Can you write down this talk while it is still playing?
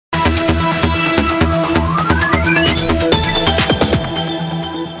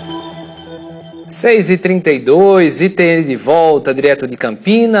6h32, ITN de volta, direto de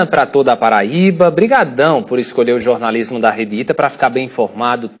Campina para toda a Paraíba. Brigadão por escolher o jornalismo da Rede Ita para ficar bem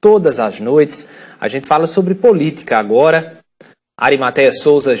informado todas as noites. A gente fala sobre política agora. Arimatea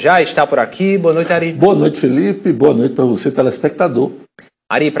Souza já está por aqui. Boa noite, Ari. Boa noite, Felipe. Boa noite para você, telespectador.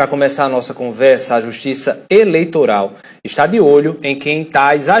 Ari, para começar a nossa conversa, a justiça eleitoral está de olho em quem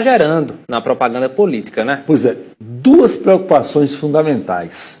está exagerando na propaganda política, né? Pois é, duas preocupações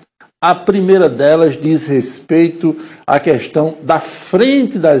fundamentais. A primeira delas diz respeito à questão da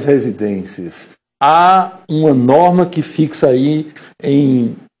frente das residências. Há uma norma que fixa aí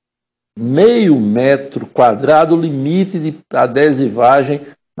em 0,5 metro quadrado o limite de adesivagem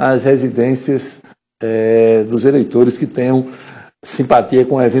nas residências dos eleitores que tenham simpatia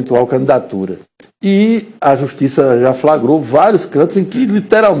com a eventual candidatura. E a Justiça já flagrou vários cantos em que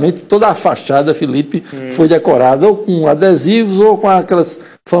literalmente toda a fachada, Felipe, foi decorada ou com adesivos ou com aquelas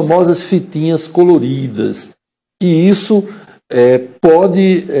famosas fitinhas coloridas. E isso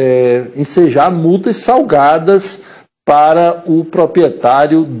pode ensejar multas salgadas para o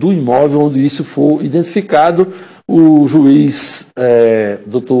proprietário do imóvel onde isso for identificado. O juiz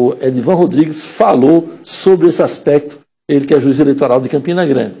Dr. Edivan Rodrigues falou sobre esse aspecto, ele que é juiz eleitoral de Campina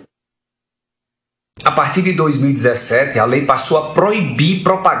Grande. A partir de 2017, a lei passou a proibir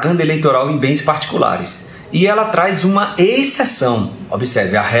propaganda eleitoral em bens particulares. E ela traz uma exceção.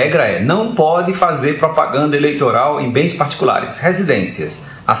 Observe, a regra é: não pode fazer propaganda eleitoral em bens particulares, residências,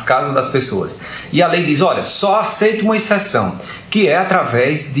 as casas das pessoas. E a lei diz, olha, só aceita uma exceção, que é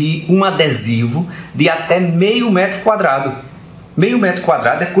através de um adesivo de até 0,5 metro quadrado. 0,5 metro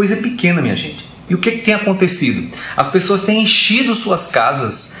quadrado é coisa pequena, minha gente. E o que tem acontecido? As pessoas têm enchido suas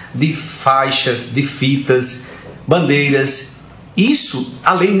casas de faixas, de fitas, bandeiras. Isso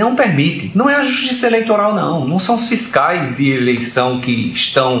a lei não permite. Não é a justiça eleitoral, não. Não são os fiscais de eleição que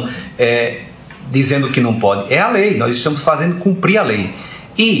estão dizendo que não pode. É a lei. Nós estamos fazendo cumprir a lei.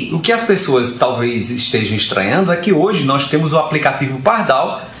 E o que as pessoas talvez estejam estranhando é que hoje nós temos o aplicativo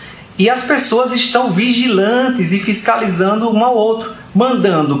Pardal e as pessoas estão vigilantes e fiscalizando um ao outro,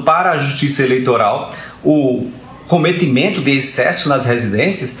 mandando para a Justiça Eleitoral o cometimento de excesso nas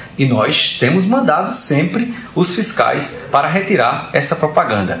residências, e nós temos mandado sempre os fiscais para retirar essa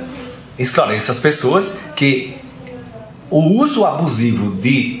propaganda. Esclareço às pessoas que o uso abusivo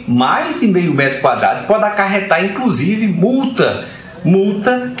de mais de 0,5 metro quadrado pode acarretar inclusive multa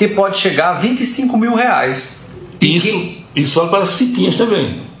que pode chegar a R$25 mil. Isso vale para as fitinhas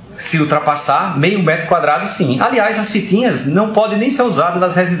também. Se ultrapassar 0,5 metro quadrado, sim. Aliás, as fitinhas não podem nem ser usadas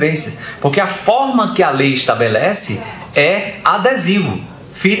nas residências, porque a forma que a lei estabelece é adesivo.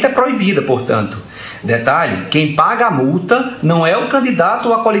 Fita é proibida, portanto. Detalhe, quem paga a multa não é o candidato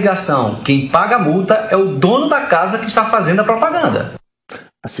ou a coligação. Quem paga a multa é o dono da casa que está fazendo a propaganda.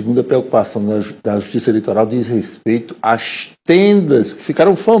 A segunda preocupação da Justiça Eleitoral diz respeito às tendas que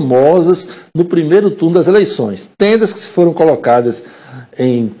ficaram famosas no primeiro turno das eleições. Tendas que foram colocadas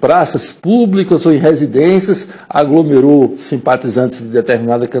em praças públicas ou em residências, aglomerou simpatizantes de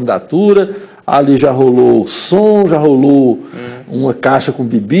determinada candidatura, ali já rolou som, já rolou uma caixa com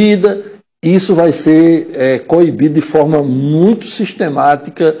bebida. Isso vai ser coibido de forma muito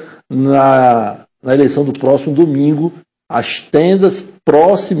sistemática na eleição do próximo domingo. As tendas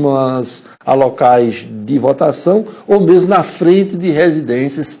próximas a locais de votação ou mesmo na frente de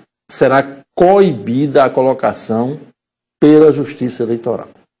residências será coibida a colocação pela Justiça Eleitoral.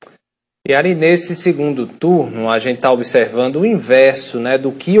 E aí, nesse segundo turno, a gente está observando o inverso, né,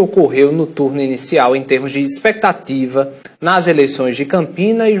 do que ocorreu no turno inicial em termos de expectativa nas eleições de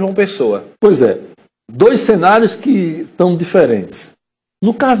Campina e João Pessoa. Pois é, dois cenários que estão diferentes.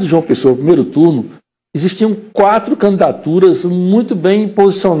 No caso de João Pessoa, primeiro turno, existiam 4 candidaturas muito bem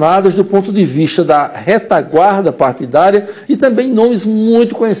posicionadas do ponto de vista da retaguarda partidária e também nomes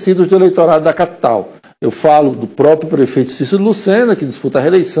muito conhecidos do eleitorado da capital. Eu falo do próprio prefeito Cícero Lucena, que disputa a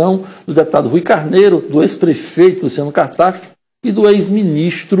reeleição, do deputado Rui Carneiro, do ex-prefeito Luciano Cartacho e do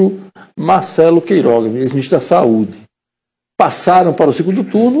ex-ministro Marcelo Queiroga, ex-ministro da Saúde. Passaram para o segundo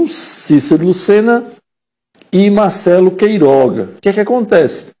turno Cícero Lucena e Marcelo Queiroga. O que é que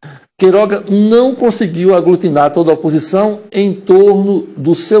acontece? Queiroga não conseguiu aglutinar toda a oposição em torno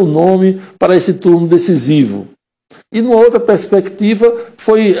do seu nome para esse turno decisivo. E, numa outra perspectiva,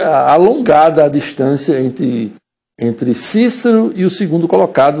 foi alongada a distância entre Cícero e o segundo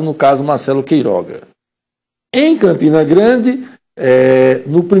colocado, no caso, Marcelo Queiroga. Em Campina Grande,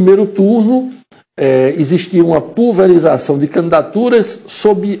 no primeiro turno, existia uma pulverização de candidaturas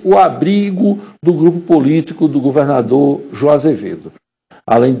sob o abrigo do grupo político do governador João Azevedo.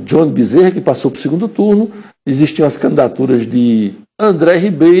 Além de Johnny Bezerra, que passou para o segundo turno, existiam as candidaturas de André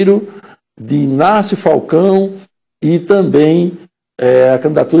Ribeiro, de Inácio Falcão e também a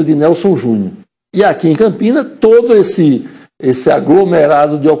candidatura de Nelson Júnior. E aqui em Campina, todo esse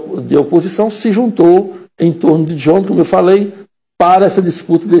aglomerado de oposição se juntou em torno de John, como eu falei, para essa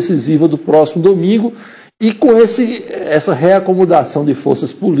disputa decisiva do próximo domingo, e com essa reacomodação de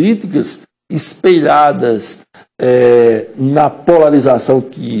forças políticas espelhadas na polarização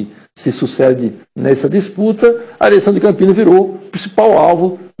que se sucede nessa disputa, a eleição de Campina virou o principal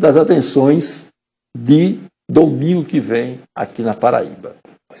alvo das atenções de domingo que vem aqui na Paraíba.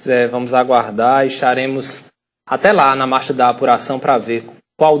 Pois é, vamos aguardar e estaremos até lá na marcha da apuração para ver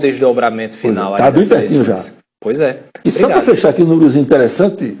qual o desdobramento final. Está bem pertinho já. Pois é. E obrigado. Só para fechar aqui um número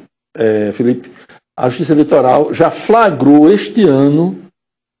interessante, Felipe, a Justiça Eleitoral já flagrou este ano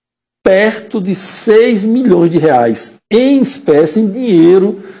perto de 6 milhões de reais em espécie, em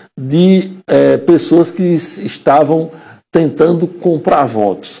dinheiro, de pessoas que estavam tentando comprar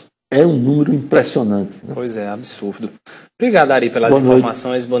votos. É um número impressionante. Né? Pois é, absurdo. Obrigado, Ari, pelas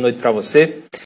informações. Boa noite para você.